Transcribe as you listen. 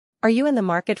Are you in the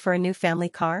market for a new family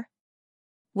car?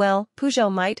 Well,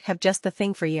 Peugeot might have just the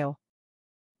thing for you.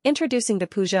 Introducing the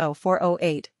Peugeot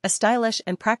 408, a stylish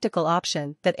and practical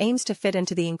option that aims to fit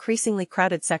into the increasingly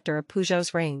crowded sector of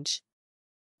Peugeot's range.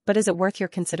 But is it worth your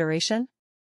consideration?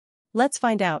 Let's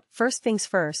find out. First things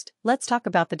first, let's talk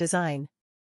about the design.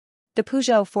 The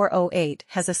Peugeot 408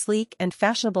 has a sleek and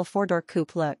fashionable four-door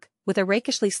coupe look, with a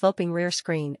rakishly sloping rear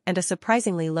screen and a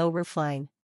surprisingly low roofline.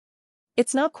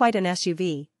 It's not quite an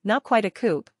SUV, not quite a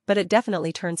coupe, but it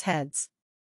definitely turns heads.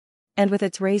 And with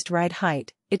its raised ride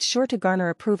height, it's sure to garner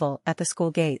approval at the school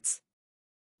gates.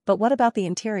 But what about the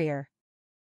interior?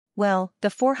 Well, the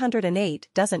 408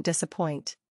 doesn't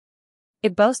disappoint.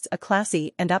 It boasts a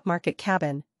classy and upmarket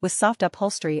cabin, with soft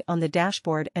upholstery on the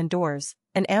dashboard and doors,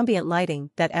 and ambient lighting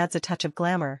that adds a touch of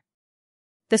glamour.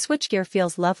 The switchgear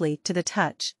feels lovely to the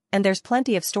touch, and there's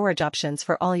plenty of storage options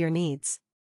for all your needs.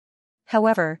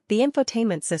 However, the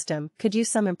infotainment system could use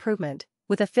some improvement,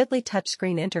 with a fiddly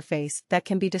touchscreen interface that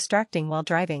can be distracting while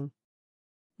driving.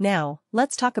 Now,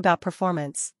 let's talk about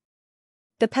performance.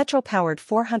 The petrol-powered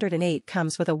 408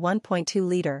 comes with a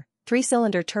 1.2-liter,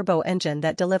 3-cylinder turbo engine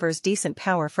that delivers decent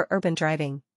power for urban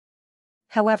driving.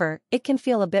 However, it can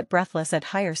feel a bit breathless at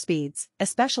higher speeds,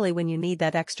 especially when you need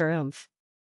that extra oomph.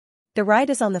 The ride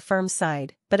is on the firm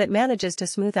side, but it manages to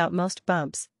smooth out most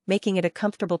bumps, making it a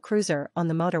comfortable cruiser on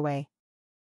the motorway.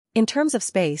 In terms of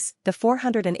space, the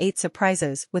 408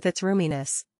 surprises with its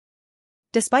roominess.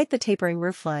 Despite the tapering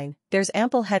roofline, there's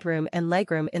ample headroom and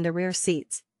legroom in the rear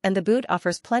seats, and the boot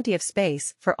offers plenty of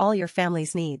space for all your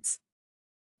family's needs.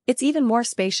 It's even more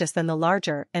spacious than the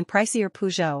larger and pricier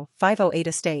Peugeot 508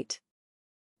 estate.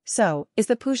 So, is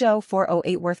the Peugeot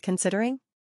 408 worth considering?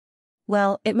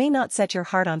 Well, it may not set your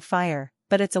heart on fire,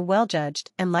 but it's a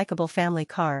well-judged and likable family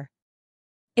car.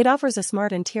 It offers a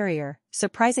smart interior,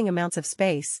 surprising amounts of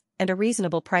space, and a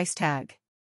reasonable price tag.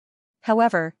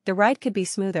 However, the ride could be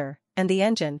smoother, and the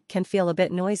engine can feel a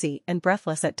bit noisy and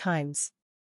breathless at times.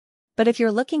 But if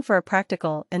you're looking for a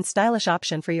practical and stylish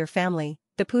option for your family,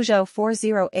 the Peugeot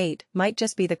 408 might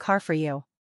just be the car for you.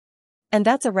 And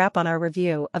that's a wrap on our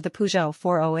review of the Peugeot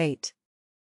 408.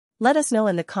 Let us know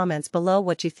in the comments below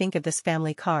what you think of this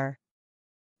family car.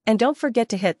 And don't forget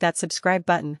to hit that subscribe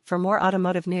button for more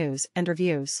automotive news and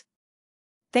reviews.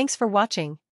 Thanks for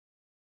watching.